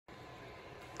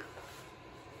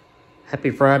Happy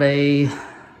Friday,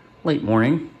 late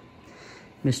morning.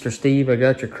 Mr. Steve, I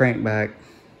got your crank back.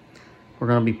 We're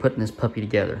gonna be putting this puppy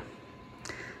together.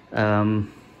 My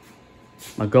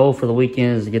goal for the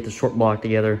weekend is to get the short block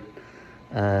together.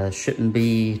 Shouldn't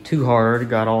be too hard.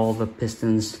 Got all the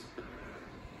pistons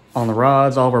on the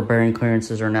rods. All of our bearing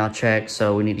clearances are now checked,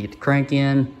 so we need to get the crank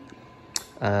in,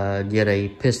 get a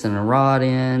piston and rod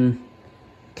in,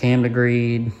 cam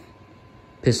degreed,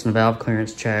 piston valve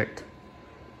clearance checked,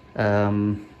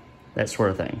 that sort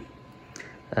of thing.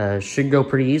 Should go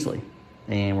pretty easily,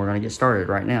 and we're gonna get started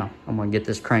right now. I'm gonna get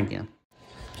this crank in.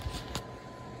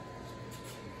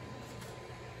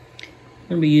 I'm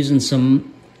gonna be using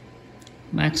some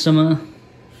Maxima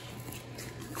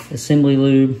assembly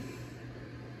lube.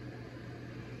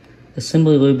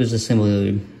 Assembly lube is assembly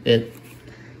lube. It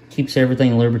keeps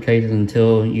everything lubricated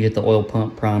until you get the oil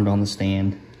pump primed on the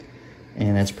stand,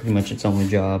 and that's pretty much its only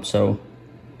job. So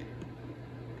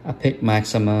I picked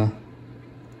Maxima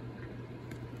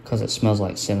because it smells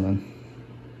like cinnamon,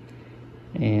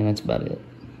 and that's about it.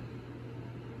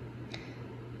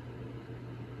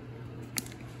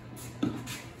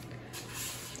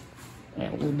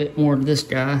 Add a little bit more to this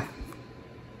guy.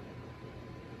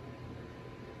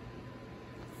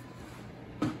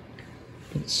 Get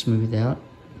it smoothed out.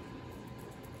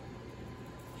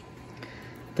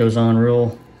 Goes on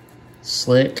real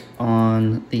slick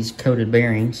on these coated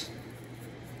bearings.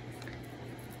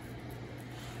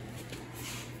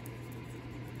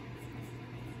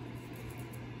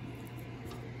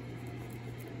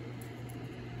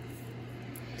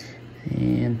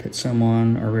 And put some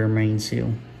on our rear main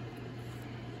seal.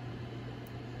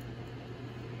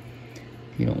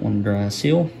 If you don't want a dry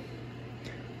seal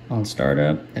on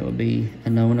startup, that would be a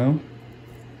no-no.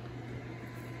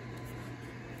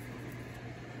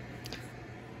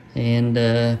 And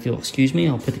if you'll excuse me,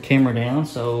 I'll put the camera down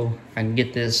so I can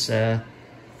get this.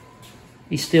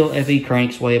 These steel FE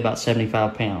cranks weigh about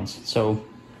 75 pounds, so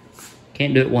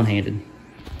can't do it one-handed.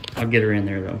 I'll get her in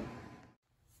there though.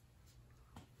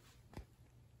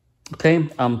 Okay,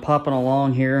 I'm popping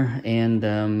along here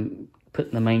and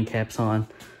putting the main caps on.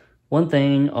 One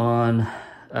thing on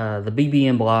the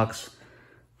BBM blocks,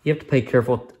 you have to pay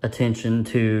careful attention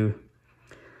to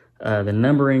the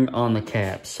numbering on the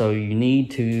caps. So you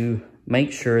need to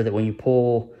make sure that when you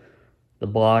pull the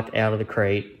block out of the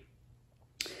crate,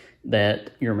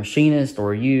 that your machinist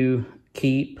or you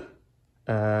keeps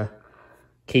the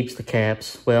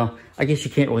caps. Well, I guess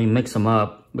you can't really mix them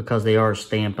up because they are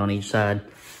stamped on each side.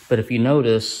 But if you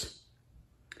notice,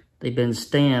 they've been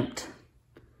stamped.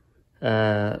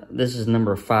 This is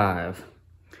number 5.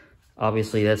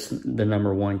 Obviously, that's the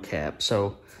number 1 cap.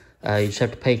 So you just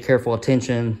have to pay careful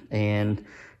attention. And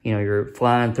you know, you're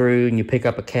flying through and you pick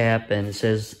up a cap and it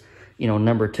says, you know,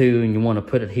 number 2, and you want to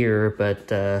put it here. But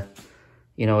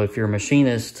you know, if your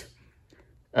machinist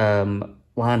line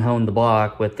honed the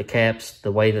block with the caps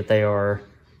the way that they are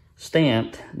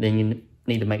stamped, then you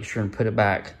need to make sure and put it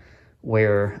back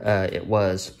where it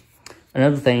was.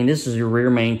 Another thing, this is your rear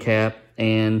main cap,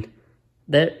 and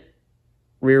that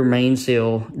rear main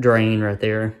seal drain right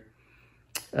there,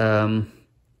 that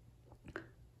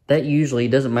usually,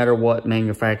 doesn't matter what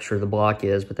manufacturer the block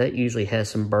is, but that usually has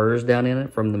some burrs down in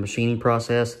it from the machining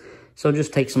process. So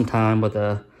just take some time with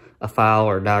a file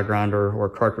or a die grinder or a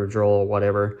cartridge roll or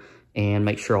whatever, and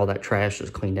make sure all that trash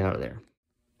is cleaned out of there.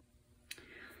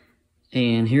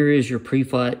 And here is your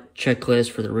pre-flight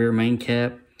checklist for the rear main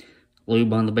cap.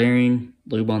 Lube on the bearing,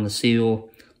 lube on the seal,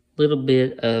 little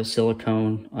bit of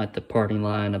silicone at the parting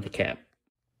line of the cap.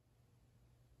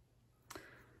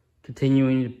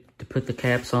 Continuing to put the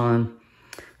caps on.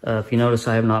 If you notice,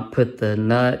 I have not put the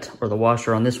nut or the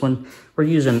washer on this one. We're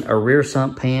using a rear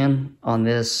sump pan on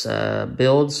this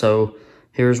build. So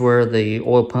here's where the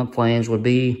oil pump flange would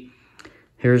be.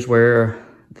 Here's where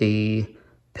the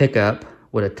pickup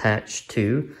would attach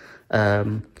to.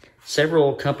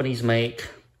 Several companies make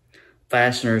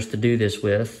fasteners to do this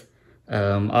with.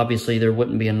 Obviously, there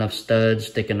wouldn't be enough studs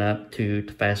sticking up to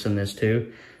fasten this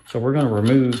to. So we're going to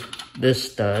remove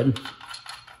this stud.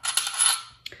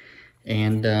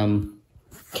 And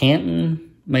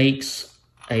Canton makes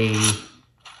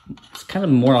it's kind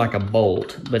of more like a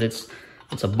bolt, but it's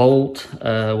a bolt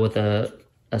with a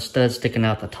stud sticking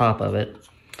out the top of it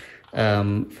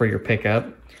for your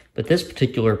pickup. But this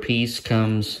particular piece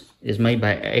is made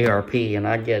by ARP, and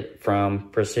I get from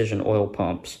Precision Oil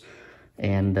Pumps,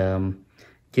 and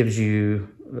gives you,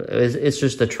 it's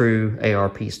just a true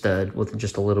ARP stud with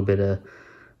just a little bit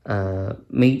of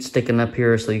meat sticking up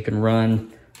here so you can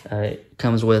run. It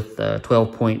comes with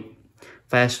 12-point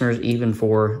fasteners, even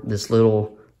for this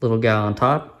little guy on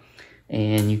top.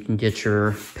 and you can get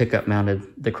your pickup mounted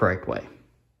the correct way.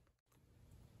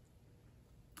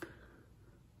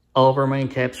 All of our main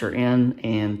caps are in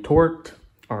and torqued.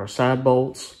 Our side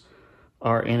bolts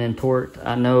are in and torqued.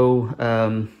 I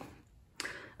know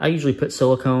I usually put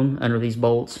silicone under these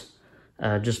bolts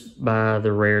just by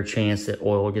the rare chance that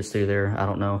oil gets through there. I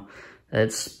don't know.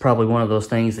 It's probably one of those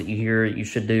things that you hear you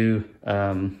should do,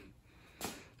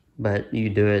 but you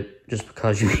do it just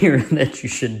because you hear that you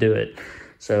should do it.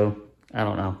 So, I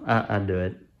don't know. I do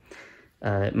it.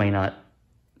 It may not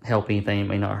help anything. It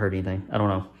may not hurt anything. I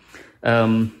don't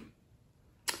know.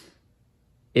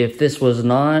 If this was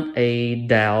not a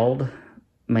doweled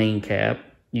main cap,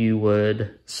 you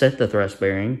would set the thrust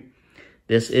bearing.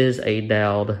 This is a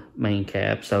doweled main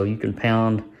cap, so you can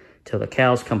pound till the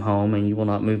cows come home and you will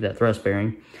not move that thrust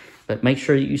bearing. But make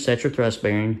sure that you set your thrust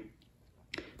bearing.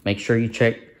 Make sure you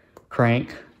check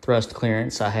crank thrust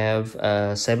clearance. I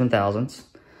have 7 thousandths.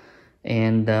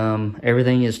 And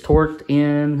everything is torqued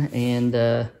in,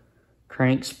 and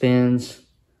crank spins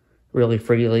really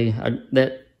freely.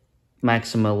 That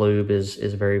Maxima lube is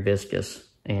very viscous,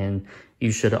 and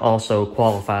you should also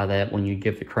qualify that when you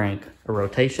give the crank a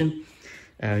rotation.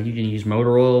 You can use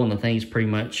motor oil, and the things pretty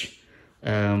much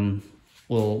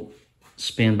will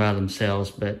spin by themselves,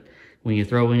 but when you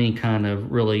throw any kind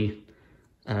of really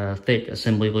thick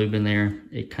assembly lube in there,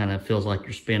 it kind of feels like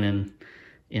you're spinning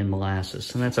in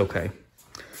molasses, and that's okay.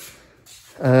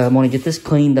 I'm going to get this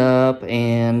cleaned up,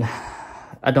 and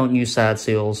I don't use side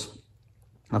seals.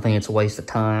 I think it's a waste of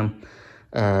time.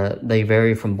 They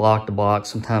vary from block to block.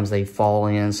 Sometimes they fall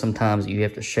in. Sometimes you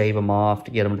have to shave them off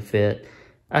to get them to fit.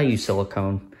 I use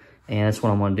silicone, and that's what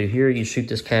I'm going to do here. You shoot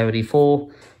this cavity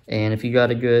full, and if you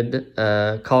got a good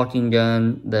caulking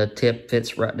gun, the tip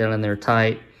fits right down in there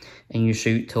tight, and you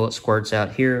shoot till it squirts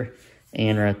out here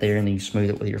and right there, and then you smooth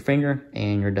it with your finger,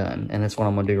 and you're done. And that's what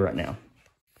I'm going to do right now.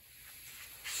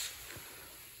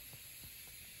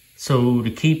 So to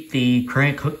keep the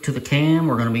crank hooked to the cam,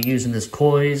 we're going to be using this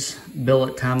Koi's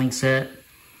billet timing set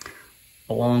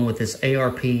along with this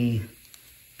ARP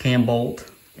cam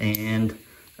bolt, and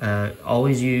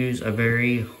always use a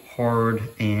very hard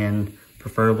and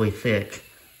preferably thick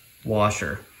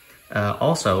washer.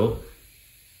 Also,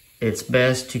 it's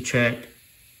best to check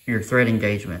your thread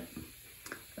engagement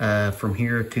from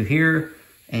here to here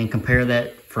and compare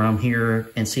that from here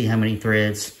and see how many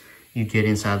threads you get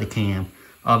inside the cam.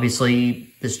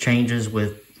 Obviously, this changes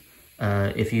with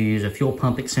if you use a fuel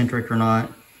pump eccentric or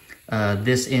not.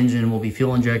 This engine will be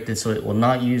fuel injected, so it will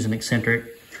not use an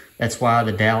eccentric. That's why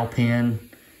the dowel pin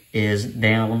is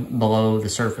down below the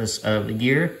surface of the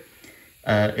gear.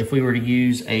 If we were to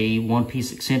use a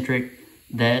one-piece eccentric,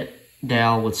 that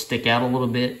dowel would stick out a little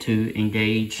bit to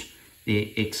engage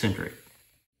the eccentric.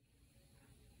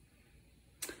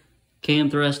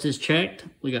 Cam thrust is checked.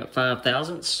 We got 5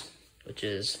 thousandths, which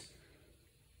is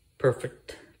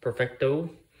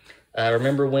perfecto.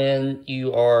 Remember, when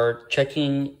you are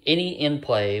checking any in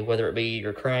play, whether it be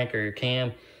your crank or your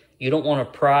cam, you don't want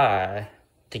to pry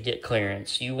to get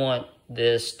clearance. You want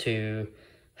this to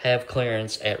have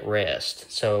clearance at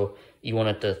rest. So you want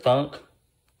it to thunk,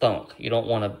 thunk. You don't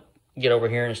want to get over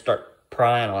here and start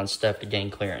prying on stuff to gain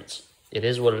clearance. It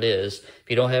is what it is. If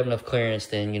you don't have enough clearance,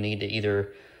 then you need to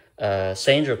either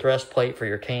sand your thrust plate for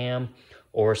your cam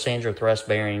or sand your thrust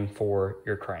bearing for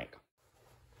your crank.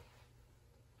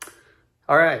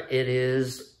 All right, it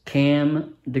is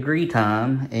cam degree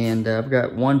time, and I've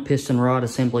got one piston rod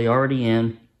assembly already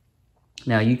in.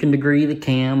 Now, you can degree the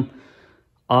cam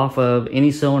off of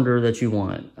any cylinder that you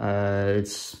want.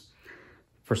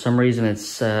 For some reason,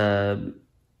 it's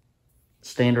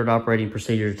standard operating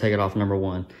procedure to take it off number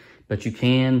 1, but you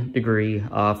can degree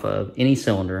off of any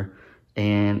cylinder,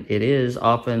 and it is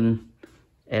often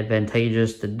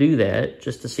advantageous to do that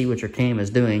just to see what your cam is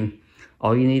doing.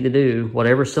 All you need to do,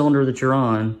 whatever cylinder that you're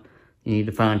on, you need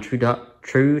to find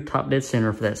true top dead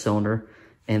center for that cylinder,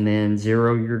 and then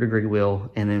 0 your degree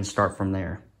wheel, and then start from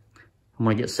there. I'm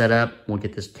gonna get set up, we'll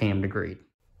get this cam degreed.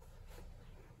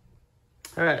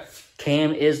 All right,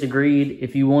 cam is degreed.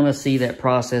 If you wanna see that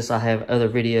process, I have other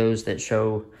videos that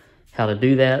show how to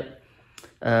do that.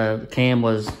 The cam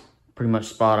was pretty much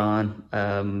spot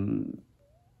on.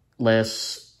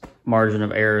 Less margin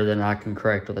of error than I can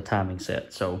correct with a timing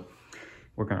set. So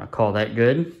we're gonna call that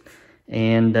good.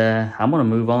 And I'm gonna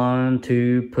move on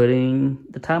to putting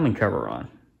the timing cover on.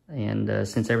 And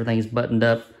since everything's buttoned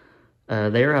up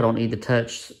there, I don't need to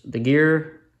touch the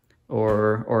gear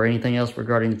or anything else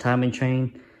regarding the timing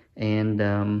chain.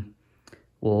 And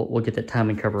we'll get that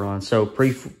timing cover on. So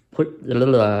pre-flight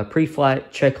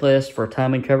checklist for a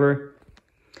timing cover.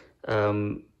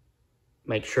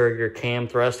 Make sure your cam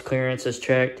thrust clearance is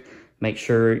checked. Make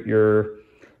sure your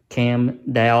cam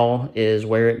dowel is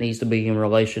where it needs to be in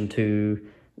relation to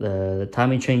the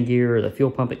timing chain gear or the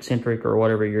fuel pump eccentric or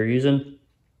whatever you're using.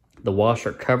 The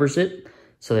washer covers it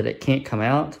so that it can't come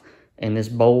out, and this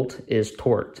bolt is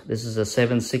torqued. This is a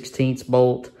 7/16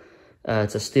 bolt.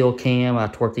 It's a steel cam. I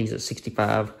torqued these at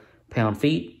 65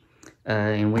 pound-feet,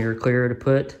 and we are clear to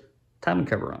put timing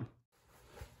cover on.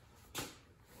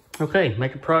 Okay,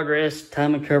 making progress.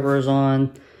 Timing cover is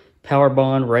on. Power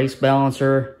Bond race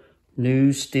balancer,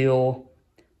 new steel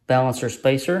balancer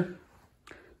spacer,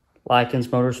 Lykins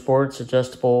Motorsports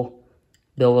adjustable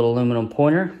billet aluminum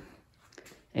pointer,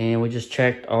 and we just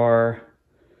checked our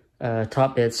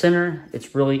top dead center.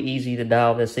 It's really easy to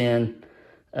dial this in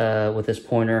with this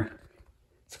pointer.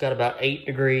 It's got about 8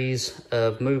 degrees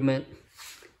of movement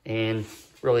and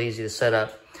really easy to set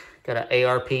up. Got an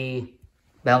ARP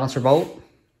balancer bolt.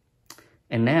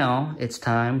 And now it's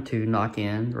time to knock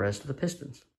in the rest of the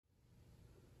pistons.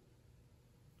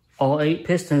 All 8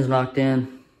 pistons knocked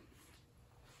in.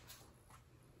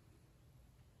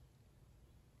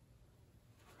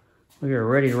 We are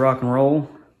ready to rock and roll.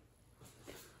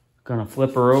 Gonna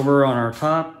flip her over on our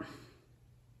top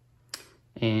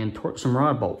and torque some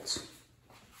rod bolts.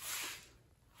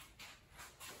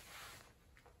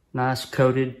 Nice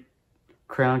coated,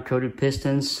 crown coated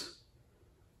pistons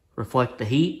reflect the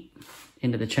heat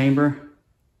into the chamber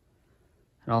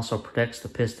and also protects the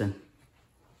piston.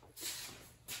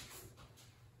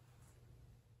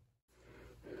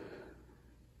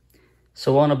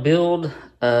 So on a build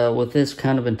with this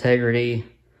kind of integrity,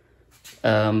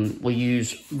 we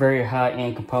use very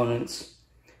high-end components.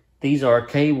 These are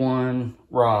K1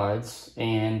 rods,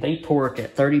 and they torque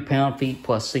at 30 pound-feet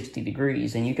plus 60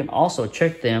 degrees. And you can also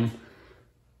check them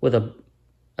with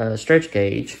a stretch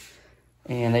gauge.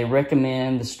 And they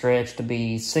recommend the stretch to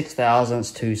be 6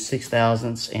 thousandths to 6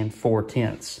 thousandths and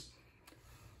 4/10.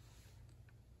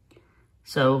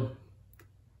 So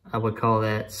I would call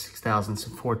that 6 thousandths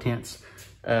and 4/10.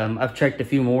 I've checked a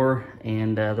few more,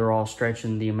 and they're all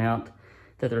stretching the amount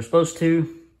that they're supposed to.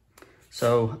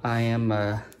 So I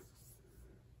am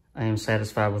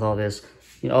satisfied with all this.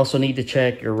 You also need to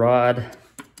check your rod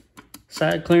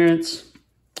side clearance.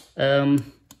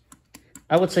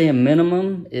 I would say a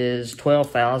minimum is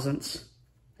 12 thousandths.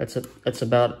 That's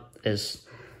about as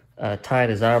tight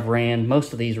as I've ran.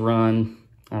 Most of these run,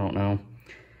 I don't know,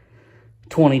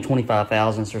 20, 25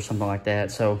 thousandths or something like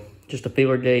that. So just a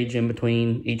feeler gauge in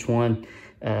between each one.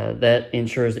 That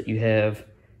ensures that you have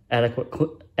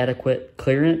adequate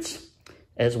clearance,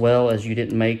 as well as you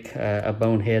didn't make a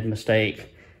bonehead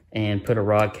mistake and put a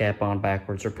rod cap on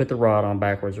backwards or put the rod on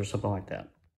backwards or something like that.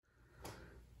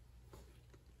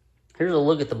 Here's a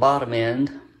look at the bottom end,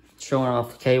 showing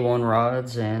off the K1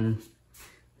 rods and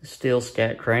the steel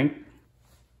scat crank.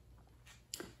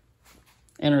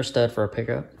 And our stud for a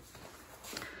pickup.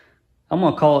 I'm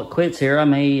going to call it quits here. I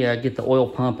may get the oil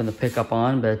pump and the pickup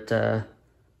on, but I've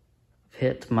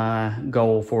hit my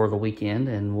goal for the weekend,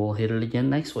 and we'll hit it again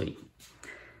next week.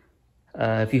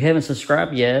 If you haven't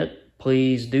subscribed yet,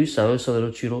 please do so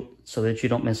that you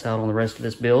don't miss out on the rest of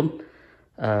this build.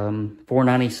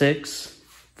 496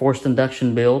 forced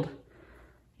induction build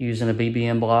using a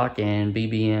BBM block and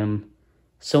BBM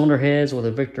cylinder heads with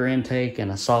a Victor intake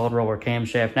and a solid roller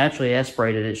camshaft. Naturally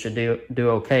aspirated, it should do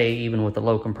okay even with the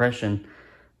low compression,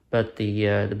 but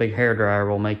the big hair dryer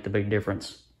will make the big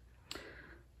difference.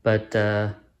 But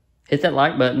hit that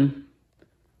like button.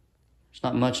 There's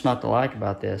not much not to like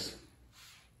about this.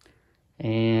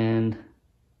 And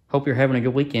hope you're having a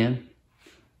good weekend.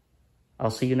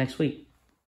 I'll see you next week.